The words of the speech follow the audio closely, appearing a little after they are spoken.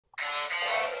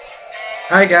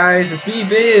Hi guys, it's me,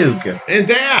 Boog, And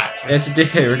Dad! and today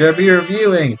we're gonna be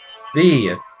reviewing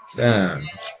the um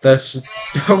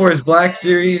Star Wars Black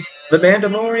Series, The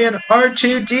Mandalorian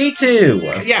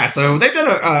R2D2. Yeah, so they've done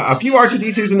a few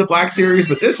R2D2s in the Black Series,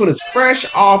 but this one is fresh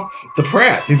off the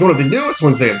press. He's one of the newest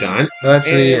ones they have done. Well,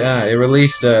 actually, And it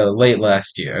released late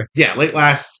last year. yeah, late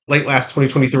last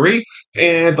 2023.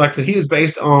 And like I said, he is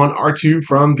based on R2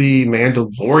 from the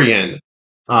Mandalorian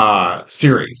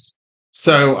series.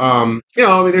 So I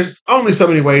mean there's only so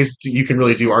many ways you can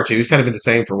really do R2. He's kind of been the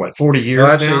same for what, 40 Well,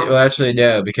 years now?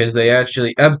 no, because they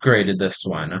actually upgraded this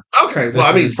one. Okay, well, This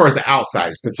I mean, as far is as the outside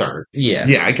is concerned, yeah.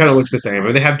 yeah, it kind of looks the same. I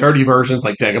mean, they have dirty versions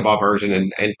like Dagobah version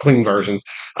and clean versions.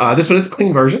 This one is a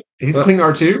clean version. He's a Well, clean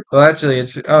R2. well, actually,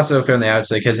 it's also from the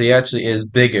outside because he actually is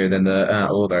bigger than the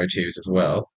old R2s as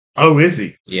well. Oh, is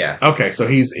he? Yeah. Okay, so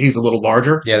he's a little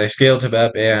larger. Yeah, they scaled him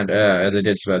up and they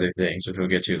did some other things, which we'll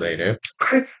get to later.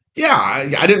 Okay. Yeah,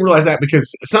 I didn't realize that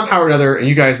because somehow or another, and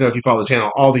you guys know if you follow the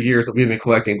channel, all the years that we've been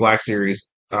collecting Black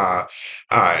Series, and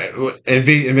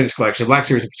Vintage Collection, Black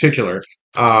Series in particular,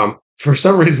 for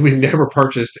some reason we've never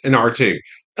purchased an R2.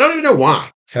 I don't even know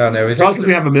why. I don't know. It's Probably just because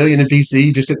we have a million in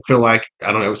VC, just didn't feel like,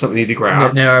 I don't know, it was something we need to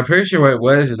grab. no. I'm pretty sure what it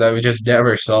was is that we just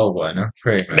never saw one.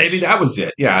 Pretty Maybe much. that was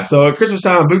it. Yeah. So at Christmas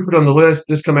time, Boo put it on the list.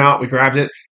 This come out, we grabbed it.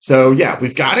 So yeah,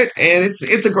 we've got it, and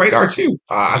it's a great R2.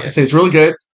 I have to say it's Yes. really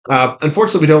good.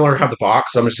 Unfortunately, we don't longer have the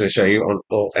box, so I'm just going to show you on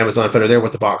a little Amazon photo there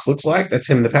what the box looks like. That's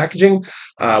him in the packaging.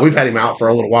 We've had him out for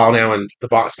a little while now, and the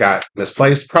box got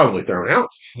misplaced, probably thrown out.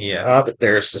 Yeah. But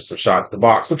there's just some shots of the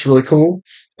box. Looks really cool.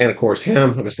 And of course,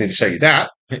 him. I just need to show you that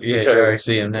Yeah. You already because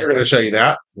see him we're now. going to show you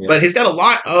that. Yeah. But he's got a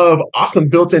lot of awesome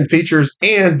built-in features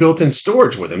and built-in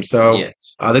storage with him. So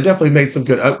Yes. they definitely made some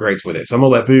good upgrades with it. So I'm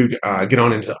going to let Boog get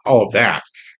on into all of that.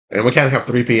 And we kind of have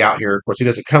 3P out here. Of course, he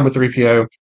doesn't come with 3PO.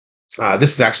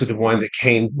 This is actually the one that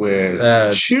came with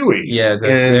Chewie. Yeah.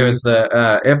 There And was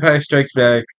the Empire Strikes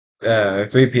Back,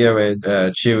 3PO and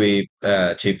Chewie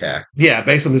 2-pack. yeah,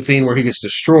 based on the scene where he gets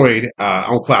destroyed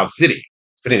on Cloud City.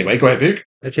 But anyway, go ahead, Boog.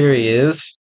 But here he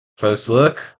is. Close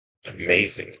look.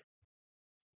 Amazing.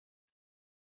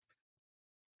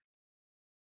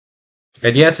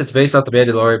 And yes, it's based off the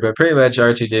Mandalorian, but pretty much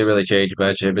R2 didn't really change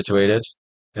much in between it.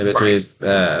 In between,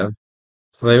 Right.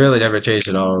 well, they really never changed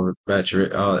it at all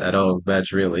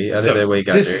much really, other So than we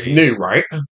got this there. is new, right?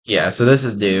 Yeah, so this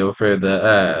is new for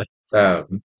the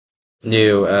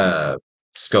new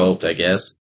sculpt, I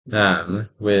guess.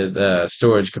 With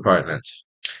storage compartments.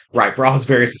 Right, for all his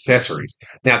various accessories.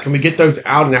 Now, can we get those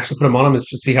out and actually put them on them and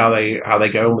see how they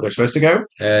go and where they're supposed to go?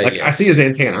 Like I see his Yes.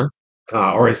 antenna,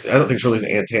 or his, I don't think it's really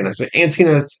an antenna. It's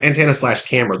an antenna slash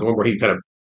camera, the one where he kind of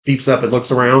beeps up and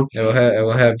looks around. It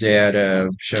will have Dad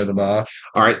show them off.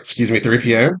 All right, excuse me,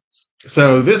 3PO.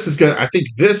 So this is going. I think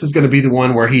this is going to be the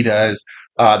one where he does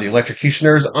the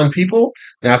electrocutioners on people.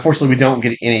 Now, unfortunately, we don't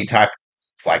get any type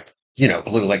of, like,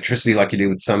 blue electricity like you do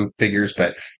with some figures,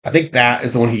 but I think that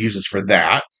is the one he uses for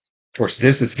that. Of course,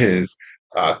 this is his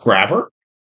grabber.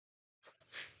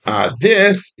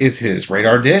 This is his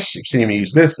radar dish. You've seen him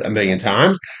use this a million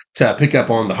times to pick up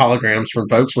on the holograms from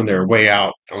folks when they're way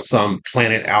out on some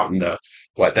planet out in the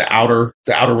outer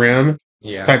rim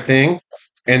Yeah. type thing.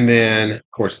 And then, of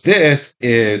course, this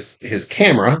is his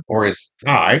camera or his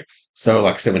eye. So,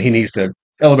 like I said, when he needs to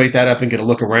elevate that up and get a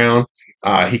look around,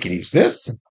 he can use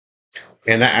this.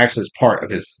 And that actually is part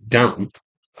of his dome.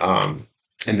 And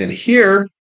then here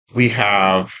we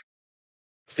have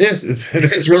this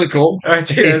is really cool.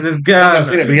 R2 is his I've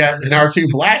seen it, gun. but he has an R2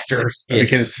 blaster. So he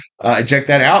can Yes. eject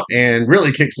that out and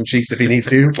really kick some cheeks if he needs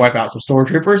to, wipe out some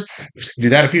stormtroopers. We've seen him do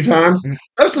that a few times.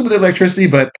 Mostly with electricity,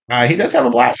 but he does have a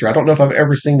blaster. I don't know if I've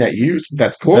ever seen that used, but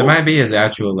that's That cool. might be his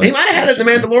actual He might have had it in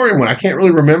the Mandalorian one. I can't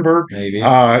really remember. maybe.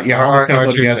 Yeah, all this kind of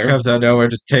flow Archer just together. comes out of nowhere,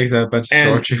 just takes out a bunch of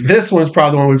And stormtroopers. this one's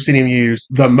probably the one we've seen him use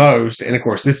the most. And of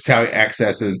course, this is how he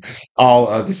accesses all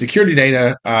of the security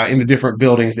data in the different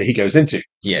buildings that he goes into.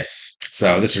 Yes.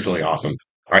 So this is really awesome.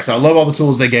 All right, so I love all the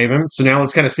tools they gave him. So now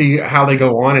let's kind of see how they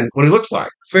go on and what he looks like.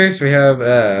 First, we have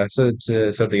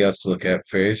something else to look at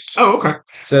first. Oh, okay.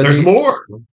 So There's the more.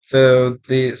 so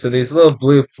these little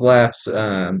blue flaps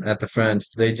at the front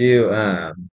they do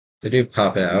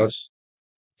pop out.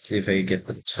 See if I can get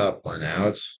the top one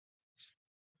out.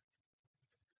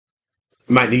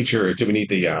 Might need your. Do we need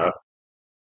the?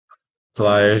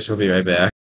 Pliers. We'll be right back.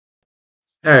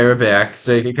 All right, we're back.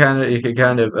 So you can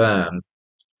kind of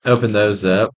open those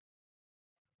up,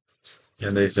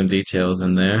 and there's some details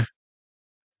in there.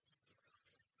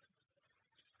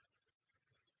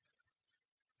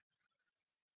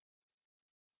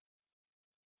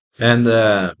 And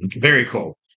Very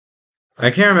cool. I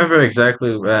can't remember exactly.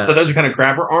 So those are kind of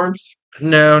grabber arms.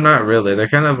 No, not really. They're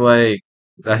kind of like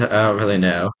I don't really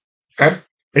know. Okay.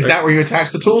 Is Like, that where you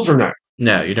attach the tools or no?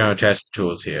 no, you don't attach the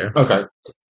tools here. Okay.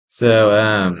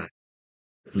 So,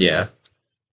 yeah.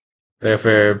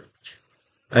 Therefore,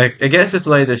 I guess it's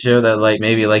like to show that like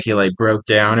maybe like he like broke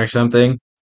down or something.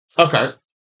 Okay.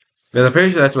 But I'm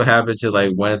pretty sure that's what happened to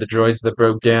like one of the droids that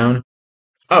broke down.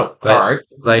 Oh, all Like right.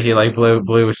 like he like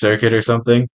blew a circuit or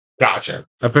something. Gotcha.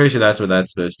 I'm pretty sure that's what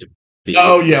that's supposed to be.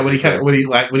 Oh yeah, when he kind But of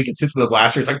when he can sit through the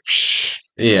blaster, it's like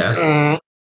yeah.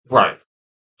 right.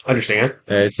 Understand.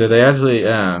 Alright, so they actually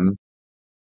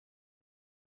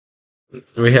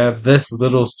we have this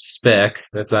little speck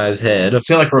that's on his head.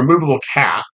 So like a removable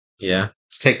cap. Yeah.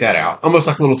 Let's take that out. Almost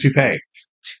like a little toupee.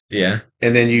 Yeah.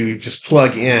 And then you just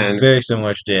plug in. Very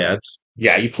similar to Dad's.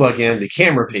 Yeah, you plug in the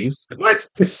camera piece. What?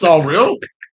 This is all real?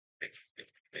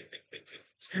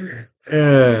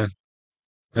 Uh,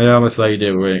 I almost thought you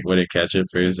did wouldn't catch it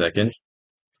for a second.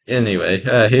 Anyway,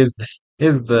 here's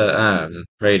the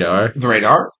radar. The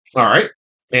radar. All right.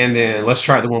 And then let's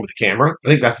try the one with the camera. I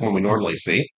think that's the one we normally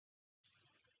see.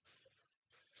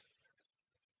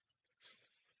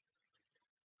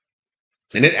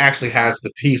 And it actually has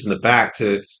the piece in the back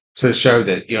to show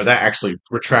that that actually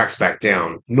retracts back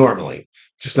down normally,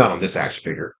 just not on this action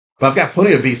figure. But I've got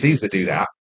plenty of VCs that do that.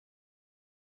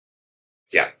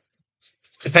 Yeah.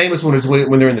 The famous one is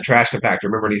when they're in the trash compactor.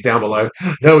 Remember when he's down below?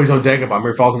 No, he's on Dagobah.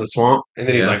 Remember he falls in the swamp, and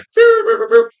then he's Yeah. like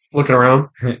looking around.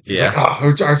 He's like, Yeah.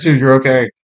 "Oh, R2, you're okay."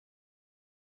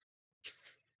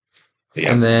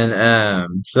 Yeah, And then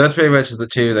so that's pretty much the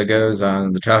two that goes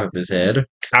on the top of his head.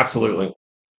 absolutely.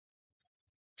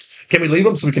 Can we leave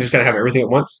them so we can just kind of have everything at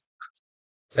once?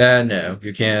 No,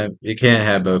 you can't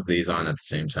have both of these on at the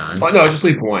same time. Oh no, just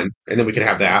leave one, and then we can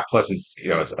have that plus his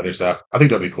other stuff. I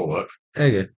think that'll be a cool look.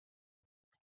 Okay.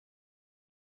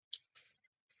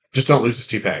 Just don't lose his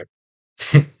toupee.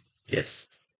 Yes.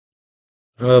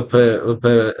 We'll put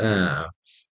the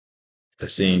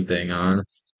same thing on.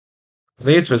 I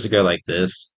think it's supposed to go like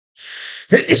this.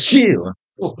 Phew.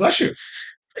 Oh, bless you.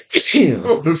 Phew.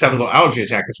 Oh, Boop's having a little allergy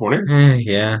attack this morning.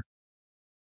 Yeah.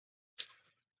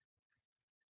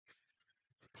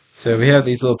 So we have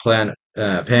these little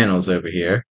panels over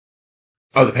here.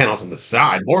 Oh, the panels on the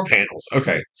side. More panels.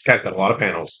 Okay, this guy's got a lot of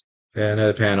panels. And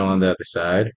another panel on the other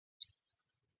side.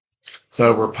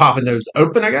 So we're popping those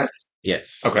open, I guess.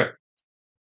 Yes. Okay,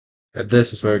 And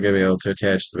this is where we're going to be able to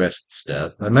attach the rest of the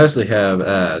stuff. I mostly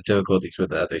have difficulties with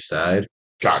the other side.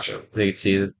 gotcha. You can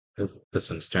see this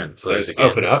one's trying to So close those again.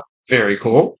 open up. Very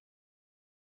cool.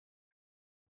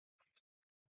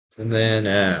 And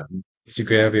then you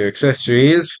grab your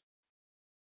accessories.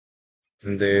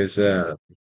 And there's and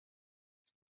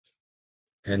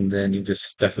then you just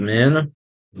stuff them in.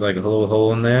 There's like a little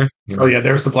hole in there. Oh yeah,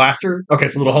 there's the blaster. Okay,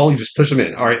 it's a little hole. You just push them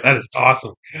in. All right, that is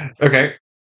awesome. Okay.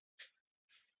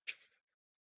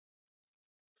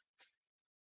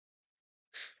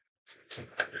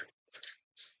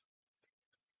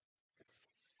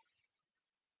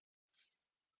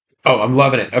 Oh, I'm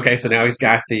loving it. Okay, so now he's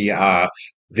got the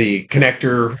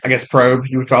connector, I guess probe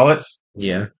you would call it.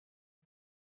 Yeah.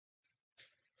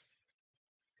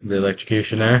 The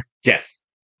electrocutioner. Yes.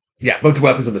 Yeah, both the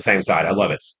weapons on the same side. I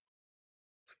love it.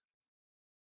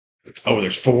 Oh,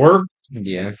 there's four.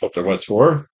 Yeah. Hope there was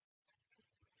four.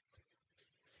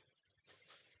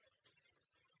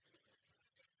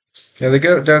 Yeah, they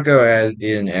don't go as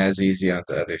easy on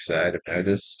the other side, I've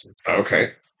noticed.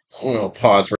 Okay. We'll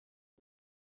pause for.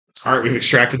 All right, we've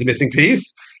extracted the missing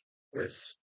piece.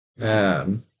 Yes. There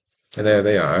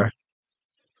they are.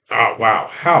 Oh wow,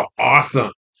 how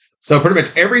awesome! So pretty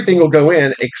much everything will go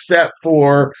in except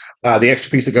for the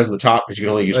extra piece that goes on the top because you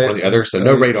can only use one or the other. So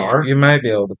no radar. You might be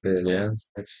able to fit it in.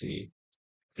 Let's see.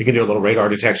 You can do a little radar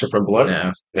detection from below.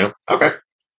 No. No. Okay.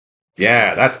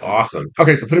 Yeah, that's awesome.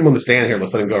 Okay, so put him on the stand here.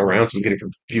 Let's let him go around so we can get it from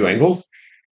a few angles.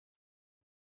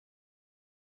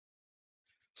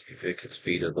 See if it can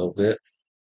feed a little bit.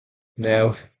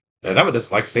 No. No, that one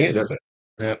doesn't like stand, does it?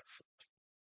 No.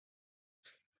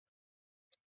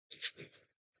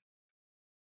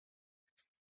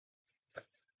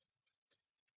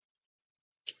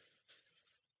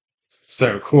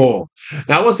 So cool.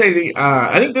 Now I will say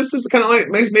I think this is kind of like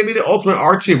maybe the ultimate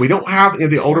R2. We don't have any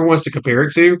of the older ones to compare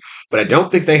it to, but I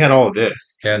don't think they had all of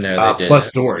this. Yeah, no, they Plus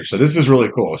didn't. storage. So this is really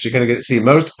cool. So you're going to get to see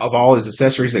most of all his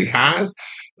accessories that he has.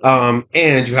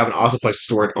 And you have an awesome place to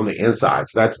store it on the inside.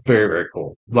 So that's very, very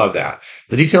cool. Love that.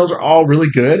 The details are all really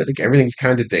good. I think everything's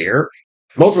kind of there.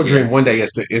 Multiple dream one day is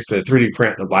to 3D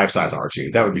print the life size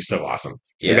R2. That would be so awesome.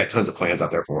 We've Yeah. got tons of plans out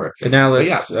there for it. And now But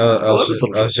let's. yeah, I love this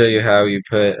little I'll trick. show you how you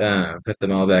put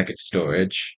them all back in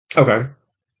storage. Okay.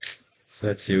 So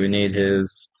let's see. We need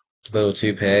his little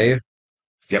toupee.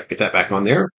 Yep, get that back on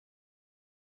there.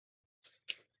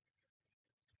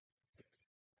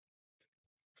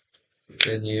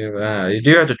 Then you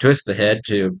do have to twist the head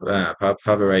to pop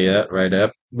it right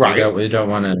up. Right. You don't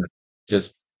want to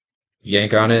just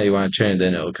yank on it. You want to turn it,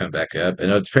 then it'll come back up.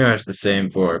 And it's pretty much the same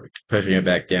for pushing it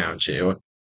back down too.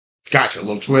 Gotcha. A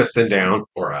little twist and down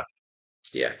or up.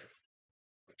 Yeah.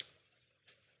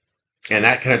 And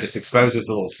that kind of just exposes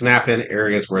the little snap in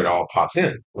areas where it all pops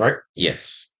in, right?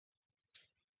 Yes.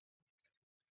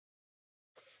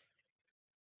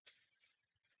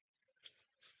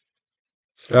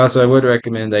 Also, I would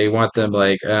recommend that you want them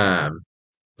like the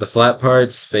flat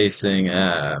parts facing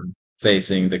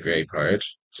the gray part,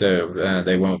 so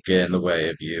they won't get in the way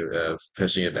of you of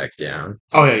pushing it back down.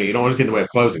 Oh, yeah, you don't want to get in the way of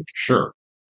closing for sure.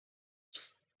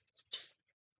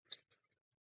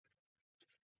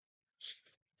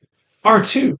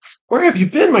 R2, where have you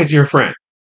been, my dear friend?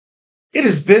 It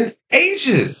has been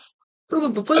ages. I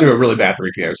do a really bad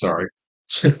 3PO, sorry.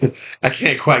 I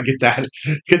can't quite get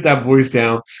that voice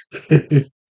down.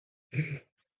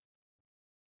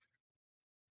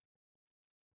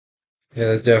 Yeah,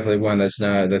 that's definitely one that's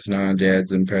not on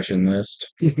Dad's impression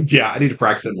list. Yeah, I need to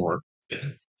practice it more.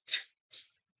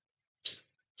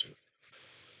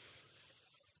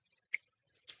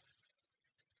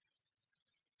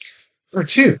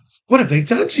 R2, what have they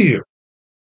done to you?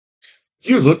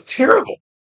 You look terrible.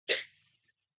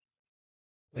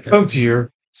 Oh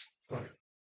dear.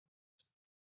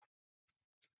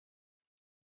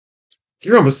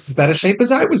 You're almost as bad a shape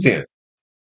as I was in.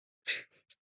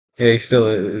 Yeah, he still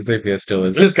is, 3PO still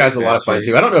is This guy's a lot bad of fun shape.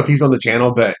 too. I don't know if he's on the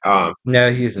channel, but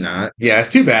No, he's not. yeah,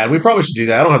 it's too bad. We probably should do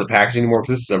that. I don't have the package anymore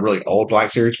because this is a really old Black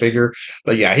Series figure.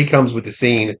 But yeah, he comes with the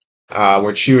scene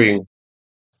where Chewie, him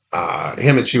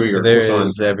and Chewie So are, of there course, on.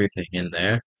 is everything in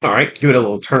there. All right, give it a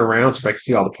little turn around so I can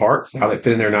see all the parts, how they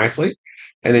fit in there nicely.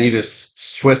 And then you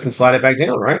just twist and slide it back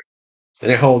down, right?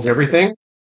 And it holds everything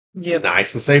Yep.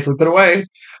 nice and safely put away.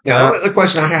 Now, the Uh, only other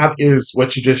question I have is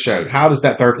what you just showed. How does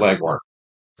that third leg work?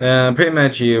 Pretty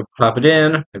much you pop it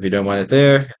in if you don't want it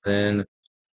there. Then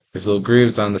there's little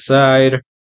grooves on the side.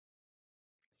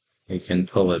 You can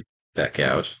pull it back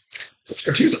out.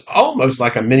 Scartu's almost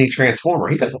like a mini transformer.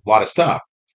 He does a lot of stuff.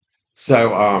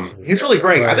 So he's really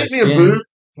great. I Or think me and skin. Boo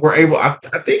were able. I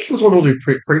think he was one of those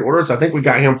pre-orders. I think we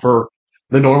got him for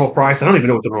the normal price. I don't even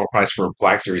know what the normal price for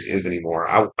Black Series is anymore.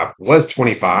 I was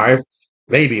 25,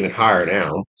 maybe even higher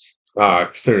now,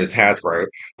 considering it's Hasbro.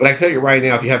 But I can tell you right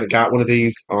now, if you haven't got one of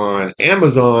these on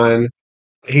Amazon,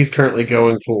 he's currently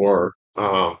going for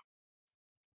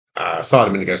saw it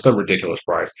a minute ago, some ridiculous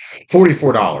price,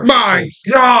 $44. My Seems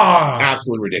God!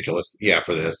 absolutely ridiculous. Yeah,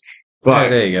 for this, Yeah, but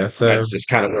there you go. So that's just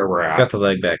kind of where we're at. got the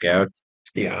leg back out.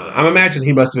 Yeah, I'm imagining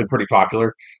he must have been pretty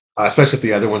popular, especially if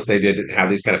the other ones they didn't have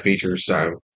these kind of features.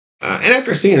 So, and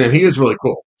after seeing him, he is really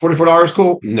cool. $44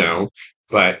 cool? No,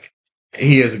 but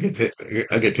he is a good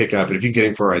pickup. And if you get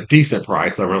him for a decent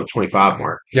price, like around the 25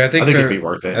 mark, Yeah, I think it'd be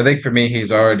worth it. I think for me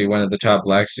he's already one of the top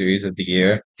Black Series of the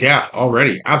year. Yeah,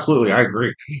 already, absolutely, I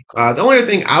agree. The only other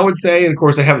thing I would say, and of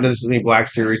course, I haven't done this with any Black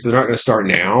Series, so they're not going to start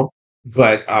now.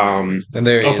 But And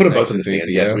there he I'll is put them next both to in the stand.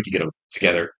 Yes, 3PO. we could get them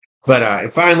together. But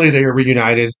and finally, they are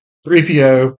reunited.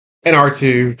 3PO and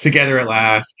R2 together at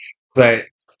last. But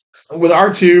with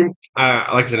R2,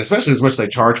 like I said, especially as much as they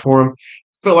charge for him,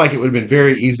 I feel like it would have been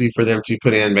very easy for them to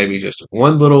put in maybe just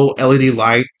one little LED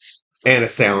light and a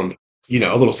sound, a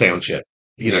little sound chip,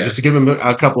 Yeah. just to give him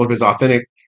a couple of his authentic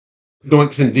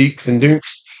doinks and deeks and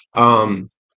dukes.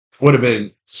 Would have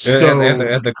been so. And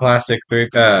the classic three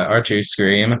R2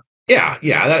 scream.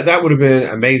 Yeah, that would have been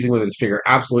amazing with this figure.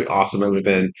 Absolutely awesome. It would have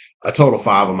been a total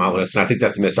five on my list, and I think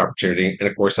that's a missed opportunity. And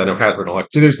of course, I know Hasbro don't like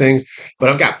to do those things, but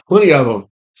I've got plenty of them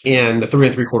in the 3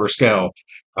 3/4 scale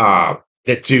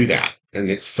that do that, and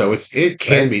it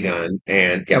can But be done.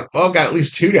 And yeah, well, I've got at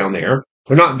least two down there.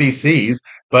 They're not VCs,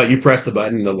 but you press the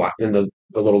button, and the light, and the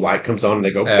little light comes on, and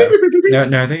they go. Beep, beep, beep, beep, beep.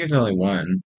 no, I think it's only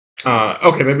one.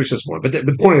 Okay, maybe it's just one, but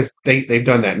the point is they've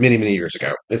done that many years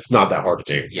ago. It's not that hard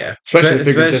to do, Yeah. especially a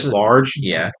figure this Especially large.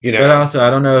 yeah. You But know, also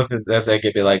I don't know if they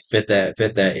could be like fit that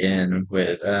in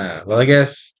with well I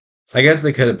guess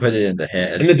they could have put it in the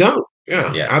head. and the dome.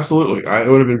 Yeah, Yeah. absolutely. It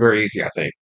would have been very easy, I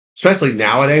think. Especially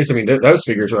nowadays. I mean, those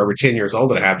figures are over 10 years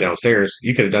old that I have downstairs.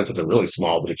 You could have done something really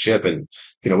small with a chip and,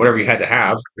 whatever you had to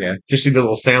have. Yeah. Just do a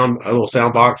little sound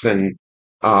box and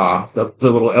the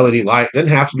little LED light. It didn't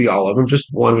have to be all of them. Just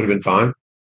one would have been fine.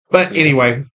 But Yeah.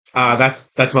 anyway,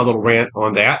 that's my little rant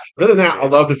on that. But other than that, I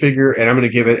love the figure and I'm going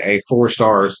to give it a 4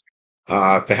 stars.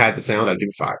 If it had the sound, I'd do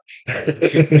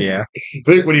 5. Yeah.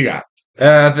 Luke, what do you got?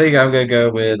 I think I'm gonna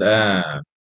go with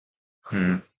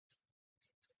hmm.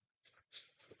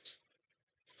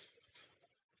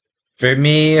 For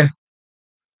me, I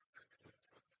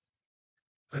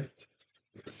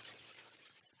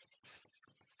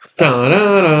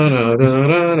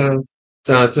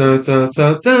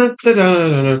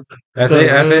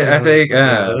think,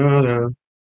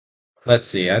 let's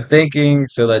see. I'm thinking,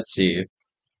 so let's see.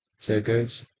 So it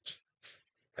goes,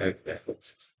 okay.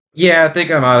 Yeah, I think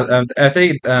I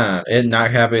think it not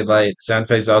having like sound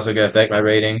effects is also gonna affect my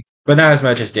rating, but not as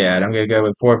much as Dad. I'm gonna go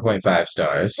with 4.5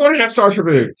 stars. 4.5 stars for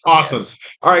food. Awesome. Yes.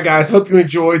 All right, guys. Hope you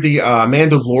enjoyed the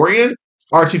Mandalorian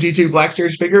R2D2 Black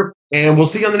Series figure, and we'll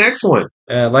see you on the next one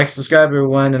Like, subscribe,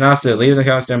 everyone, and also leave in the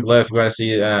comments down below if you want to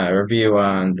see a review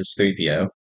on this 3PO.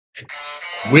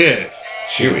 with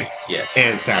Chewie Chewy. Yes.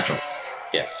 and Satchel.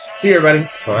 Yes. See you, everybody.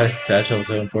 Why is Satchel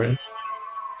so important?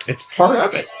 It's part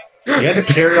of it. You had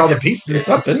to carry all the pieces in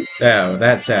something. Oh,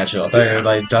 that Satchel. I thought you were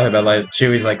like talking about like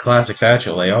Chewy's like classic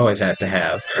Satchel he always has to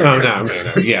have. Oh,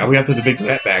 no. Yeah, we have to do the big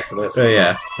net bag for this. So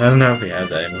yeah, I don't know if we have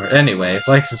that anymore. Anyway,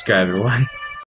 like, subscribe, everyone.